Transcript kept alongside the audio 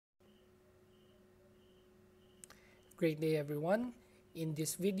Great day, everyone. In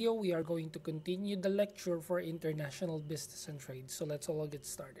this video, we are going to continue the lecture for international business and trade. So let's all get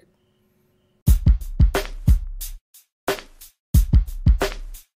started.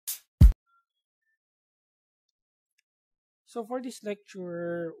 So for this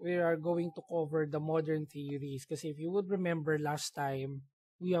lecture, we are going to cover the modern theories. Because if you would remember last time,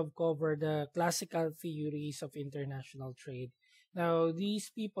 we have covered the classical theories of international trade. Now,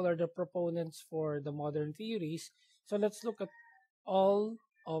 these people are the proponents for the modern theories. So let's look at all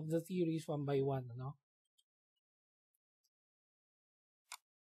of the theories one by one. No?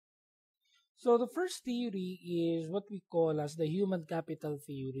 So the first theory is what we call as the human capital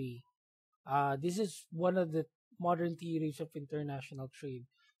theory. This is one of the modern theories of international trade.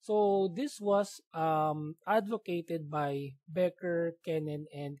 So this was advocated by Becker, Kennan,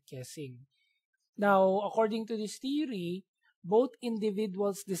 and Kessing. Now, according to this theory, both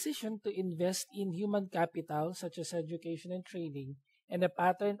individuals' decision to invest in human capital, such as education and training, and a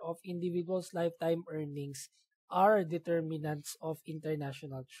pattern of individuals' lifetime earnings are determinants of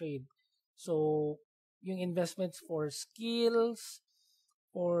international trade. So, yung investments for skills,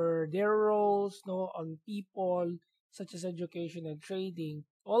 for their roles on people, such as education and trading,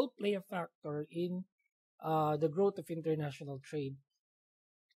 all play a factor in the growth of international trade.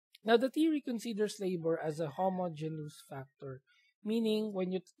 Now, the theory considers labor as a homogeneous factor, meaning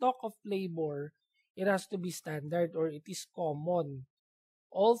when you talk of labor, it has to be standard or it is common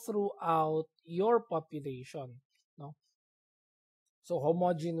all throughout your population. No? So,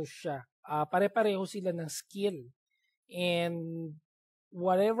 homogeneous siya. Pare-pareho sila ng skill. And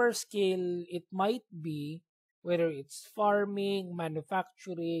whatever skill it might be, whether it's farming,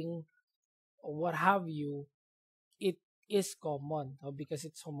 manufacturing, or what have you, it is common because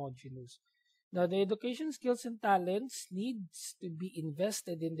it's homogeneous. Now, the education, skills, and talents needs to be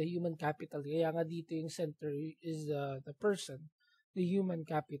invested in the human capital. Kaya nga dito yung center is the person, the human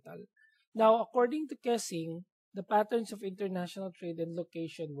capital. Now, according to Kessing, the patterns of international trade and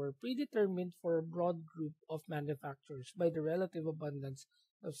location were predetermined for a broad group of manufacturers by the relative abundance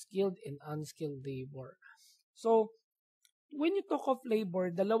of skilled and unskilled labor. So, when you talk of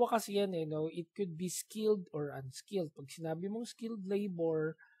labor, dalawa kasi yan it could be skilled or unskilled. Pag sinabi mong skilled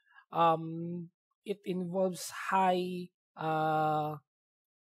labor, it involves high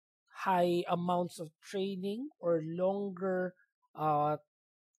amounts of training or longer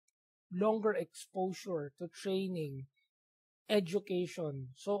exposure to training,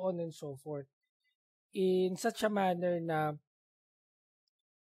 education, so on and so forth. In such a manner na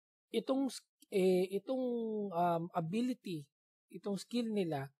itong ability, itong skill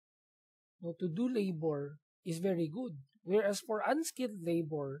nila to do labor is very good. Whereas for unskilled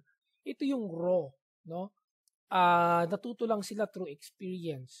labor, ito yung raw, no? Natuto lang sila through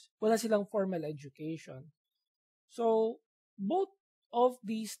experience. Wala silang formal education. So, both of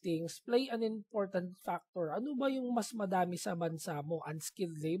these things play an important factor. Ano ba yung mas madami sa bansa mo?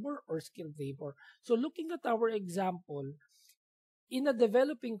 Unskilled labor or skilled labor? So, looking at our example, in a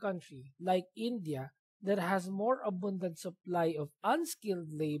developing country like India that has more abundant supply of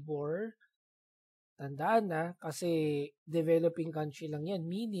unskilled labor, tandaan na, kasi developing country lang yan,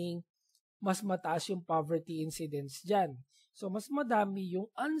 meaning mas mataas yung poverty incidence dyan. So, mas madami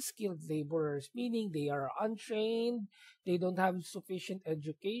yung unskilled laborers, meaning they are untrained, they don't have sufficient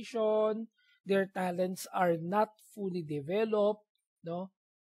education, their talents are not fully developed, no?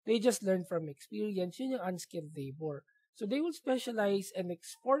 They just learn from experience. Yun yung unskilled labor. So, they will specialize and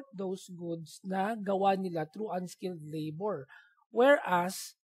export those goods na gawa nila through unskilled labor.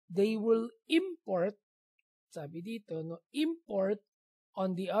 Whereas, they will import, sabi dito, import,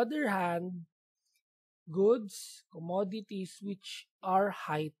 on the other hand, goods, commodities which are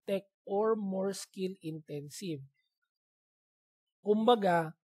high-tech or more skill-intensive.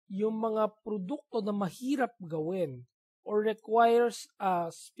 Kumbaga, yung mga produkto na mahirap gawin or requires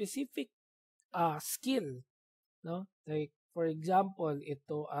a specific skill, no? Like for example,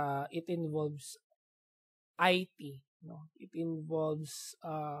 it involves IT, no? It involves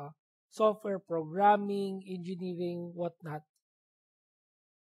software programming, engineering, whatnot.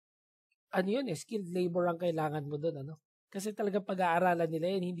 Ano yun skilled labor ang kailangan mo doon, Kasi talaga pag-aaralan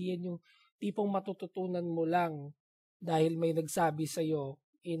nila yan, hindi yan yung tipong matututunan mo lang dahil may nagsabi sa'yo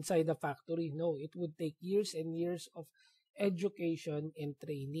inside the factory. No, it would take years and years of education and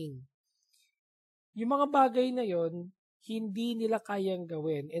training. Yung mga bagay na yon, hindi nila kayang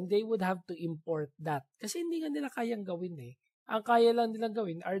gawin and they would have to import that. Kasi hindi nga nila kayang gawin Ang kaya lang nilang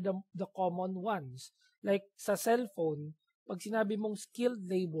gawin are the common ones. Like sa cellphone, pag sinabi mong skilled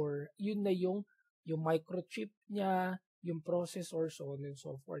labor, yun na yung microchip niya, yung processor, so on and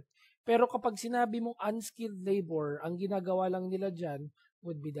so forth. Pero kapag sinabi mong unskilled labor, ang ginagawa lang nila dyan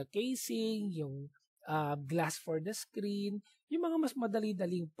would be the casing, yung glass for the screen, yung mga mas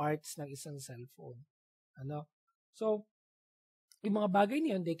madali-daling parts ng isang cellphone. Ano? So, yung mga bagay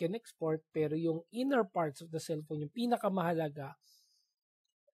niyan, they can export, pero yung inner parts of the cellphone, yung pinakamahalaga,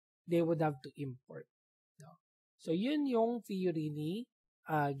 they would have to import. No? So, yun yung theory ni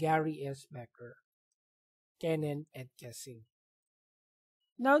Gary S. Becker, Kennan, and Kessing.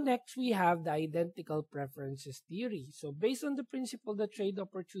 Now, next, we have the identical preferences theory. So, based on the principle that trade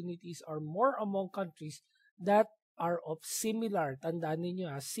opportunities are more among countries that are of similar, tandaan ninyo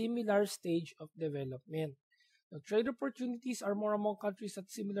similar stage of development. Now, trade opportunities are more among countries at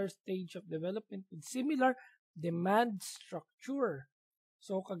similar stage of development with similar demand structure.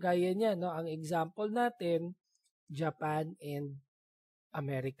 So, kagaya niya, no, ang example natin, Japan and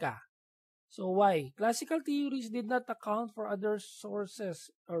America. So why? Classical theories did not account for other sources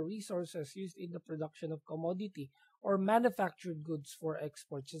or resources used in the production of commodity or manufactured goods for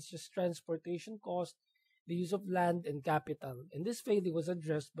export, such as transportation cost, the use of land and capital. And this failure was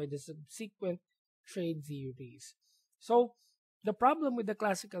addressed by the subsequent trade theories. So, the problem with the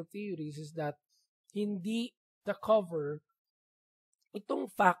classical theories is that hindi na-cover itong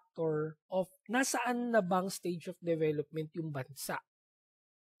factor of nasaan na bang stage of development yung bansa.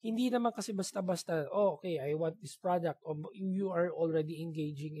 Hindi naman kasi basta-basta, okay, I want this product, or you are already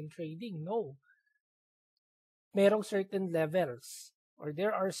engaging in trading. No. Merong certain levels, or there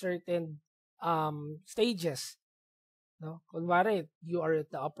are certain stages. No? Kunwari, you are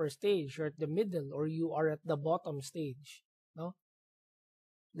at the upper stage, you're at the middle, or you are at the bottom stage. No?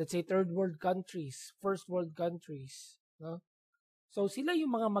 Let's say third world countries, first world countries. No? So, sila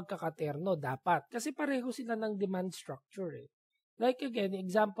yung mga magkakaterno dapat. Kasi pareho sila ng demand structure eh. Like again,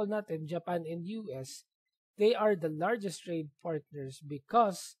 example natin, Japan and US, they are the largest trade partners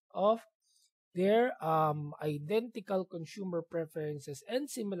because of their identical consumer preferences and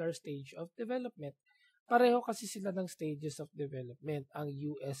similar stage of development. Pareho kasi sila ng stages of development, ang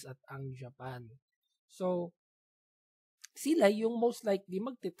US at ang Japan. So, sila yung most likely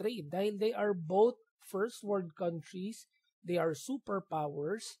magte-trade dahil they are both first world countries, they are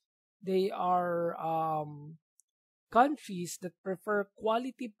superpowers, they are countries that prefer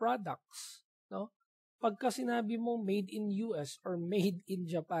quality products, no? Pagka sinabi mo made in US or made in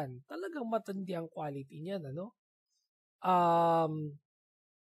Japan, talagang matindi ang quality niyan, ano?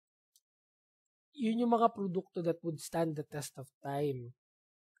 Yun yung mga produkto that would stand the test of time.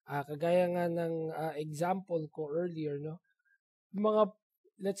 Kagaya nga ng example ko earlier, no? Mga,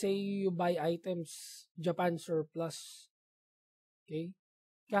 let's say you buy items Japan surplus. Okay?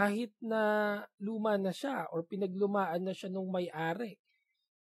 Kahit na luma na siya or pinaglumaan na siya nung may-ari,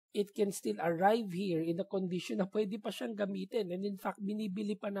 it can still arrive here in a condition na pwede pa siyang gamitin. And in fact,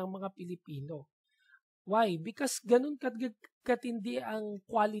 binibili pa ng mga Pilipino. Why? Because ganun katindi ang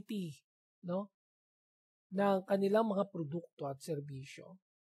quality, no, ng kanilang mga produkto at serbisyo.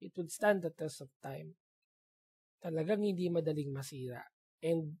 It would stand the test of time. Talagang hindi madaling masira.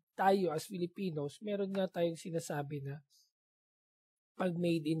 And tayo as Filipinos, meron nga tayong sinasabi na pag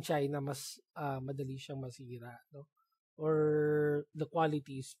made in China, mas madali siyang masira, no? Or the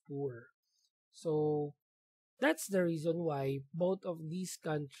quality is poor. So, that's the reason why both of these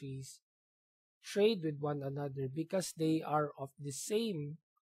countries trade with one another because they are of the same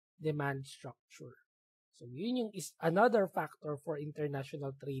demand structure. So, yun yung is another factor for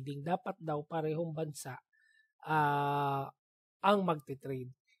international trading. Dapat daw parehong bansa ang magte-trade.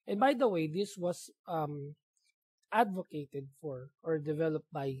 And by the way, this was advocated for or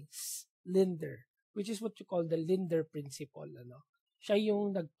developed by Linder, which is what you call the Linder principle. Ano? Siya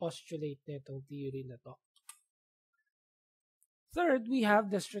yung nag-postulate nitong theory na to. Third, we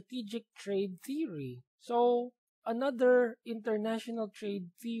have the strategic trade theory. So, another international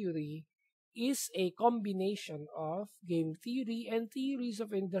trade theory is a combination of game theory and theories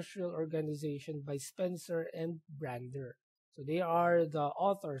of industrial organization by Spencer and Brander. So they are the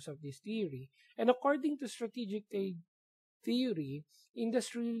authors of this theory. And according to strategic trade theory,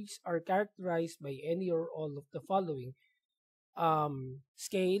 industries are characterized by any or all of the following.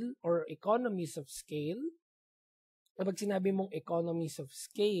 Scale or economies of scale. Kapag sinabi mong economies of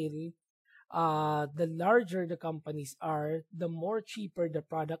scale, the larger the companies are, the more cheaper the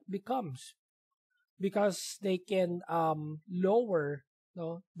product becomes. Because they can lower,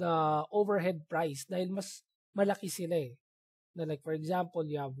 no, the overhead price dahil mas malaki sila eh. Na like for example,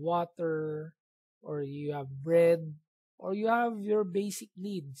 you have water, or you have bread, or you have your basic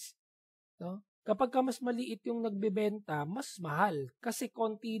needs. No? Kapag mas maliit yung nagbebenta, mas mahal kasi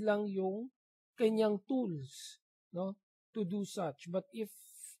konti lang yung kanyang tools. No? to do such. But if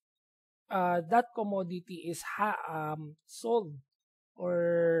that commodity is sold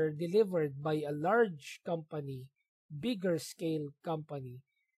or delivered by a large company, bigger scale company,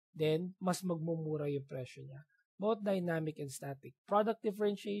 then mas magmumura yung presyo niya. Both dynamic and static. Product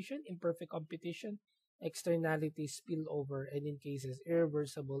differentiation, imperfect competition, externalities, spillover, and in cases,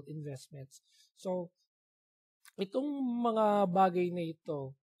 irreversible investments. So, itong mga bagay na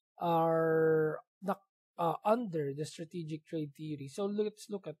ito are under the strategic trade theory. So let's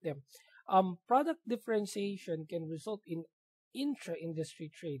look at them. Product differentiation can result in intra-industry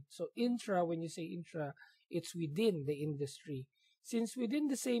trade. So intra, when you say intra, it's within the industry. Since within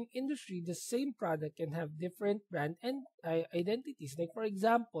the same industry, the same product can have different brand and identities. Like for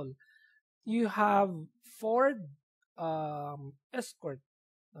example, you have Ford Escort,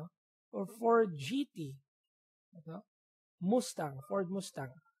 no? Or Ford GT, no? Ford Mustang.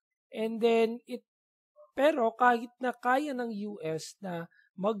 And then pero kahit na kaya ng US na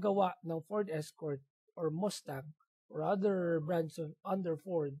maggawa ng Ford Escort or Mustang or other brands under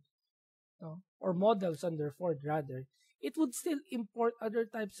Ford, no, or models under Ford rather, it would still import other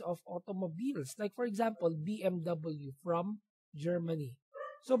types of automobiles. Like for example, BMW from Germany.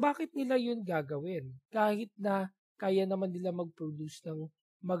 So bakit nila yun gagawin? Kahit na kaya naman nila mag-produce ng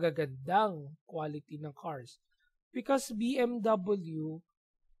magagandang quality ng cars. Because BMW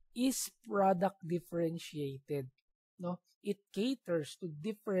is product differentiated, no? It caters to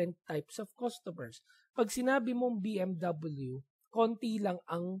different types of customers. Pag sinabi mong BMW, konti lang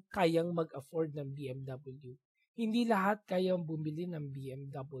ang kayang mag-afford ng BMW. Hindi lahat kayang bumili ng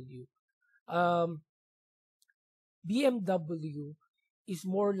BMW. BMW is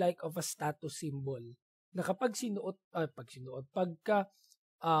more like of a status symbol na kapag pagka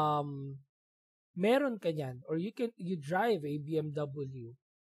meron ka yan or you drive a BMW,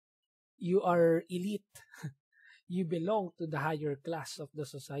 you are elite. You belong to the higher class of the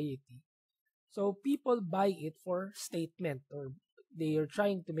society. So people buy it for statement or they are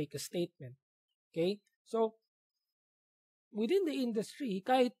trying to make a statement. Okay? So within the industry,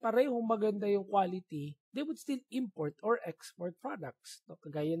 kahit parehong maganda yung quality, they would still import or export products. No?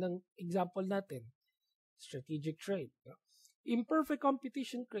 Kagaya ng example natin, strategic trade. No? Imperfect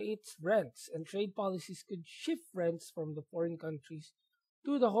competition creates rents and trade policies could shift rents from the foreign countries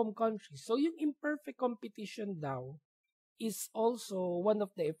to the home country. So yung imperfect competition daw is also one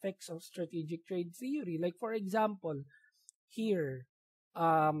of the effects of strategic trade theory. Like for example, here,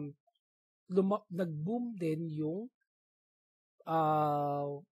 nag-boom din yung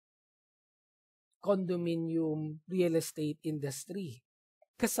condominium real estate industry.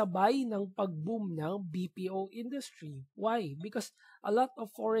 Kasabay ng pag-boom ng BPO industry. Why? Because a lot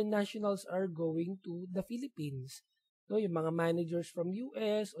of foreign nationals are going to the Philippines. No, yung mga managers from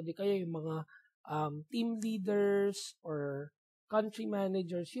US o di kaya yung mga team leaders or country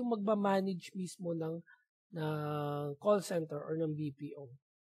managers yung magma-manage mismo ng call center or ng BPO.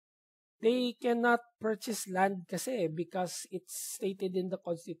 They cannot purchase land kasi because it's stated in the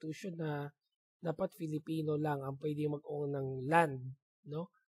Constitution na dapat Filipino lang ang pwede mag-own ng land,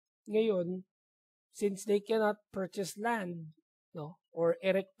 no? Ngayon, since they cannot purchase land, no, or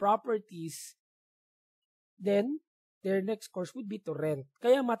erect properties, then their next course would be to rent.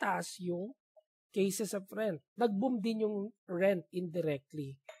 Kaya mataas yung cases of rent. Nag-boom din yung rent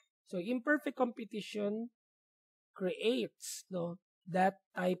indirectly. So imperfect competition creates, no, that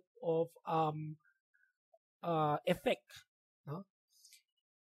type of effect, no?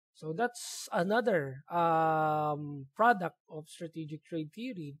 So that's another product of strategic trade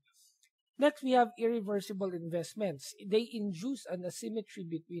theory. Next, we have irreversible investments. They induce an asymmetry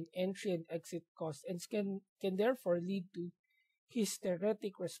between entry and exit costs and can therefore lead to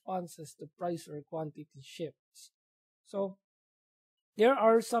hysteretic responses to price or quantity shifts. So, there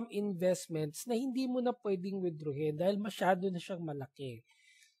are some investments na hindi mo na pwedeng withdrawin dahil masyado na siyang malaki.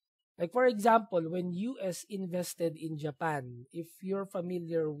 Like for example, when US invested in Japan, if you're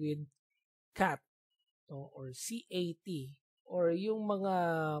familiar with CAT, no, or CAT, or yung mga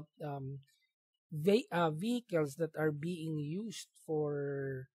vehicles that are being used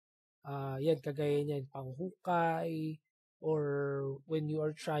for yan kagaya niyan panghukay or when you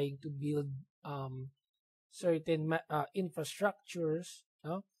are trying to build certain infrastructures,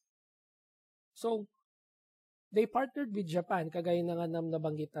 no? So they partnered with Japan kagaya na nga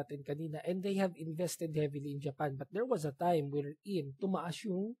nabanggit natin kanina and they have invested heavily in Japan, but there was a time wherein tumaas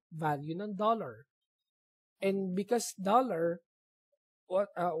yung value ng dollar. And because dollar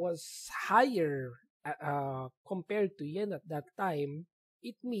was higher compared to yen at that time,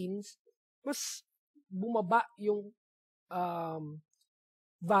 it means mas bumaba yung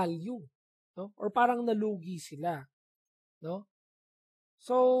value, no? Or parang nalugi sila. no?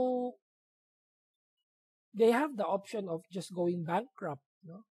 So they have the option of just going bankrupt,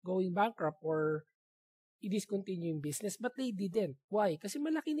 no? Going bankrupt or i-discontinue yung business, but they didn't. Why? Kasi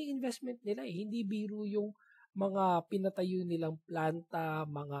malaki na investment nila eh. Hindi biro yung mga pinatayo nilang planta,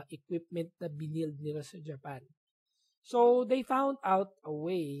 mga equipment na binild nila sa Japan. So they found out a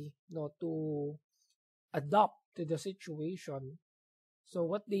way, no, to adapt to the situation. So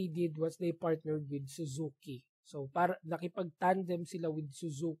what they did was they partnered with Suzuki. So para nakipag-tandem sila with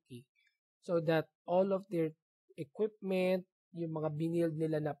Suzuki so that all of their equipment, yung mga binild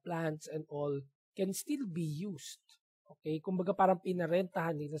nila na plants and all can still be used. Okay? Kumbaga parang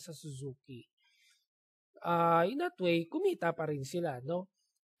pinarentahan nila sa Suzuki. In that way, kumita pa rin sila, no?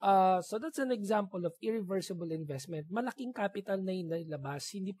 So that's an example of irreversible investment. Malaking capital na inilabas,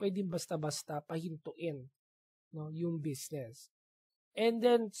 hindi pwedeng basta-basta pahintuin, no, yung business. And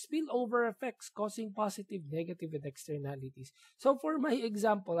then spillover effects causing positive, negative, and externalities. So for my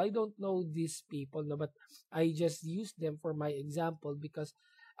example, I don't know these people, no, but I just use them for my example because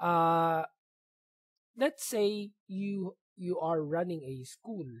let's say you are running a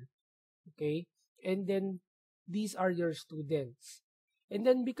school, okay? And then these are your students. And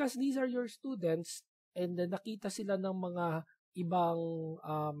then because these are your students and then nakita sila ng mga ibang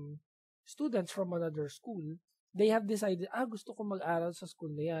students from another school, they have decided, gusto ko mag-aral sa school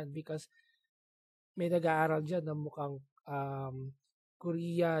na yan because may nag-aaral dyan na mukhang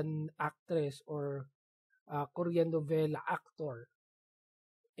Korean actress or Korean novela actor.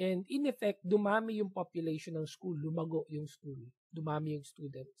 And in effect, dumami yung population ng school, lumago yung school, dumami yung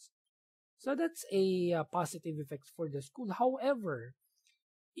students. So that's a positive effect for the school. However,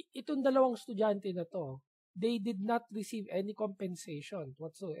 itong dalawang estudyante na to, they did not receive any compensation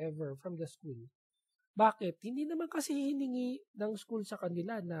whatsoever from the school. Bakit? Hindi naman kasi hiningi ng school sa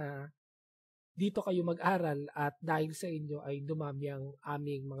kanila na dito kayo mag-aral at dahil sa inyo ay dumami ang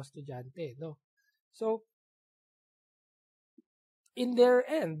aming mga estudyante, no? So, in their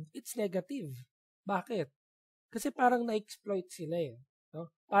end, it's negative. Bakit? Kasi parang na-exploit sila eh,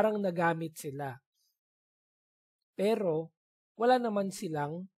 no? Parang nagamit sila. Pero, wala naman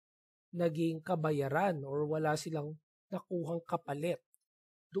silang naging kabayaran or wala silang nakuhang kapalit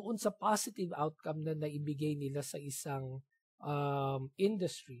doon sa positive outcome na naibigay nila sa isang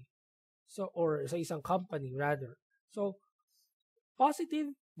industry. So, or sa isang company rather. So,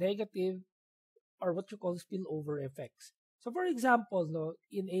 positive, negative, or what you call spillover effects. So, for example, no,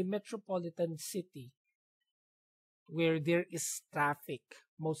 in a metropolitan city where there is traffic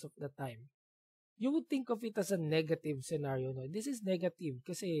most of the time, you would think of it as a negative scenario. No? This is negative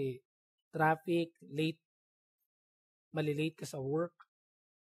kasi traffic, late, malilate ka sa work,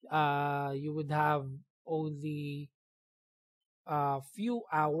 you would have only a few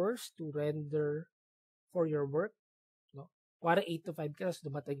hours to render for your work, no? Kuwari 8 to 5 ka,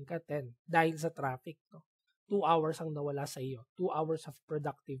 dumating ka 10 dahil sa traffic, no? 2 hours ang nawala sa iyo. 2 hours of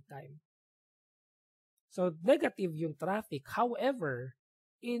productive time. So, negative yung traffic. However,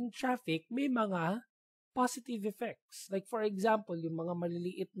 in traffic, may mga positive effects. Like for example, yung mga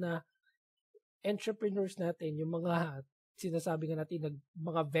maliliit na entrepreneurs natin, yung mga sinasabi nga natin,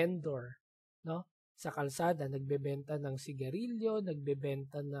 mga vendor, no? Sa kalsada, nagbebenta ng sigarilyo,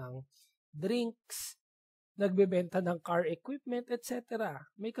 nagbebenta ng drinks, nagbebenta ng car equipment, etc.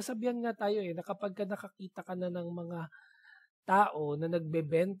 May kasabihan nga tayo na kapag nakakita ka na ng mga tao na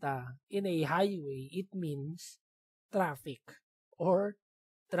nagbebenta in a highway, it means traffic or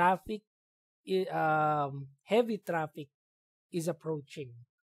traffic, heavy traffic is approaching.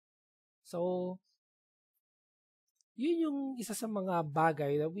 So, yun yung isa sa mga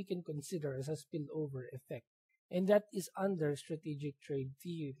bagay that we can consider as a spillover effect. And that is under strategic trade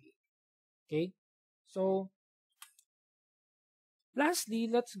theory. Okay? So, lastly,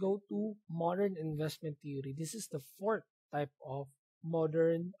 let's go to modern investment theory. This is the fourth type of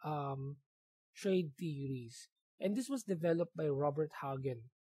modern trade theories. And this was developed by Robert Haugen.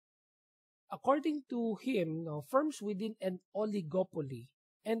 According to him, firms within an oligopoly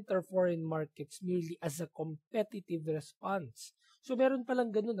enter foreign markets merely as a competitive response. So, meron palang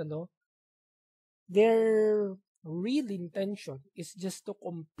ganun, their real intention is just to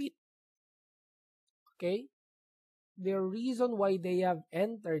compete. Okay? Their reason why they have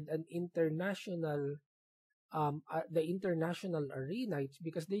entered an international, the international arena, it's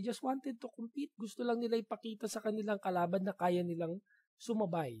because they just wanted to compete. Gusto lang nila ipakita sa kanilang kalaban na kaya nilang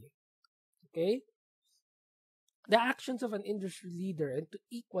sumabay. Okay? The actions of an industry leader and to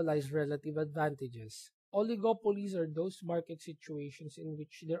equalize relative advantages. Oligopolies are those market situations in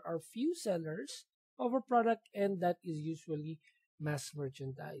which there are few sellers of a product and that is usually mass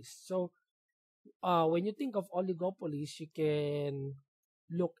merchandised. So, When you think of oligopolies, you can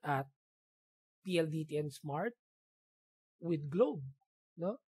look at PLDT and Smart with Globe,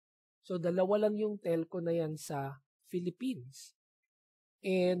 no? So dalawa lang yung telco na yan sa Philippines.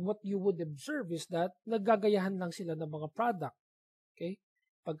 And what you would observe is that naggagayahan lang sila ng mga product. Okay?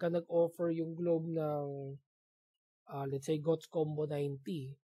 Pagka nag-offer yung Globe ng let's say GOTS Combo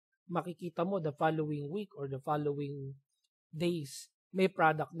 90, makikita mo the following week or the following days, may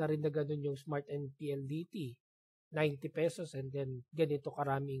product na rin na ganun yung Smart and PLDT. 90 pesos and then ganito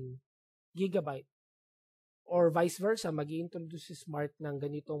karaming gigabyte. Or vice versa, mag-i-introduce si Smart ng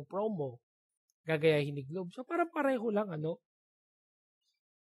ganitong promo, gagayahin ni Globe. So parang pareho lang, ano?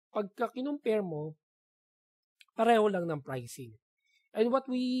 Pagka kinumpare mo, pareho lang ng pricing. And what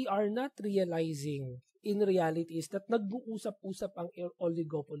we are not realizing in reality is that nag-uusap-usap ang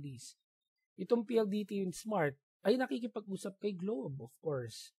oligopolies. Itong PLDT and Smart ay nakikipag-usap kay Globe, of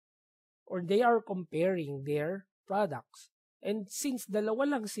course. Or they are comparing their products. And since dalawa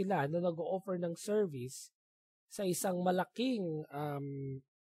lang sila na nag-o-offer ng service sa isang malaking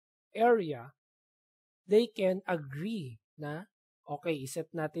area, they can agree na, okay,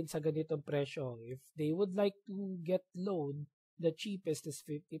 iset natin sa ganitong presyo. If they would like to get loan, the cheapest is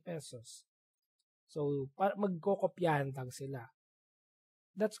 50 pesos. So, magkokopyahan lang sila.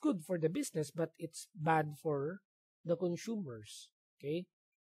 That's good for the business, but it's bad for the consumers. Okay?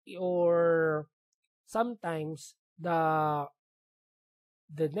 Or sometimes the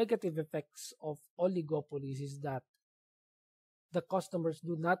negative effects of oligopolies is that the customers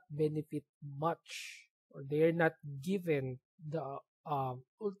do not benefit much, or they are not given the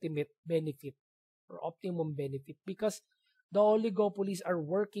ultimate benefit or optimum benefit because the oligopolies are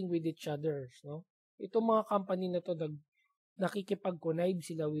working with each other. No? Itong mga company na to, nakikipag-connive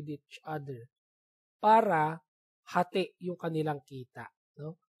sila with each other para hati yung kanilang kita.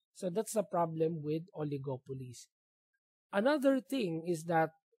 No? So that's the problem with oligopolies. Another thing is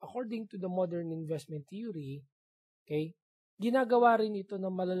that according to the modern investment theory, okay, ginagawa rin ito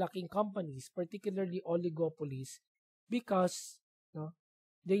ng malalaking companies, particularly oligopolies, because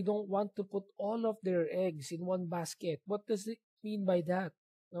they don't want to put all of their eggs in one basket. What does it mean by that?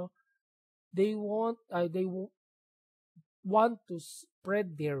 No? They want to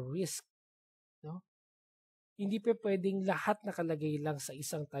spread their risk. No? Hindi pa pwedeng lahat nakalagay lang sa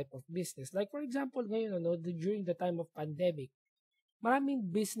isang type of business. Like for example, ngayon, during the time of pandemic, maraming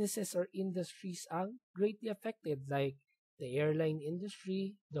businesses or industries ang greatly affected, like the airline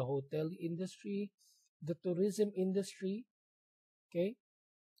industry, the hotel industry, the tourism industry. Okay?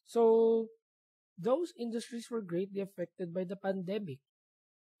 So, those industries were greatly affected by the pandemic.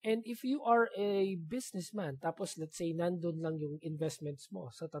 And if you are a businessman, tapos let's say nandun lang yung investments mo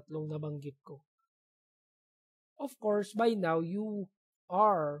sa tatlong nabanggit ko, of course, by now, you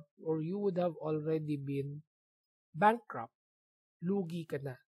are or you would have already been bankrupt. Lugi ka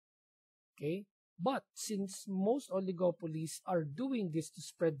na. Okay? But since most oligopolies are doing this to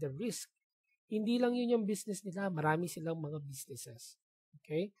spread the risk, hindi lang yun yung business nila, marami silang mga businesses.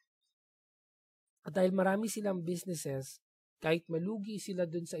 Okay? At dahil marami silang businesses, kahit malugi sila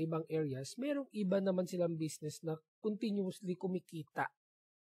dun sa ibang areas, merong iba naman silang business na continuously kumikita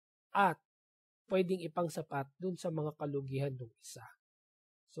at pwedeng ipangsapat dun sa mga kalugihan ng isa.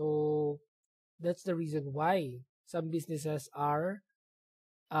 So, that's the reason why some businesses are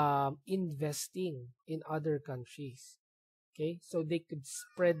investing in other countries. Okay? So, they could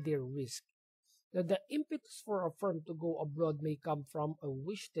spread their risk. Now, the impetus for a firm to go abroad may come from a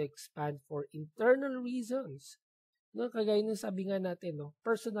wish to expand for internal reasons. No, kagaya ng sabi nga natin,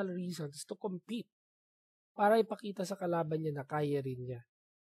 personal reasons to compete para ipakita sa kalaban niya na kaya rin niya.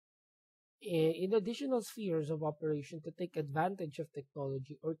 In additional spheres of operation to take advantage of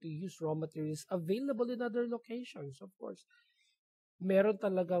technology or to use raw materials available in other locations, of course. Meron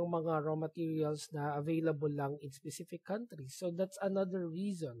talagang mga raw materials na available lang in specific countries. So that's another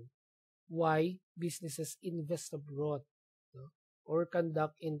reason why businesses invest abroad, or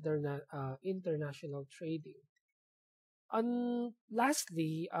conduct international trading. And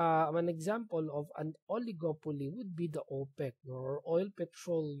lastly, an example of an oligopoly would be the OPEC, or oil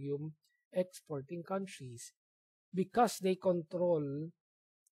petroleum exporting countries, because they control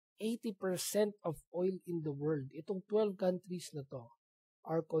 80% of oil in the world. Itong 12 countries na to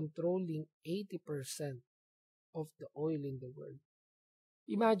are controlling 80% of the oil in the world.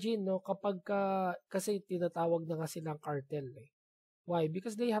 Imagine, kapag kasi tinatawag na nga silang cartel. Why?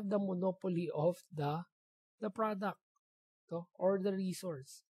 Because they have the monopoly of the product, or the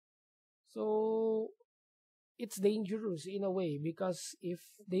resource. So, it's dangerous in a way because if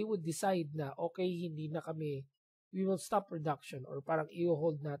they would decide na, okay, hindi na kami, we will stop production or parang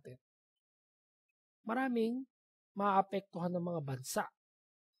i-hold natin. maraming maapektuhan ng mga bansa.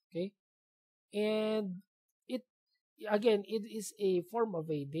 Okay? And it again, it is a form of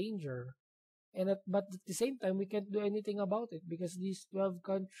a danger. But at the same time, we can't do anything about it because these 12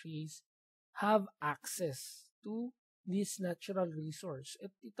 countries have access to this natural resource.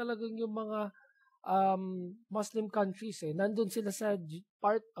 At talagang yung mga Muslim countries nandun sila sa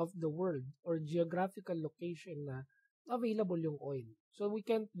part of the world or geographical location na available yung oil. So we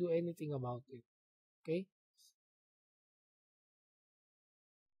can't do anything about it. Okay?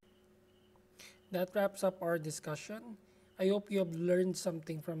 That wraps up our discussion. I hope you have learned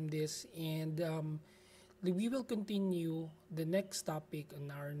something from this, and we will continue the next topic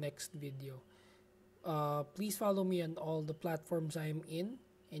on our next video. Please follow me on all the platforms I am in,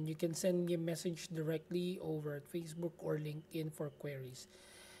 and you can send me a message directly over at Facebook or LinkedIn for queries.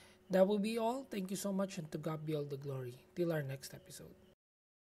 That will be all. Thank you so much, and to God be all the glory. Till our next episode.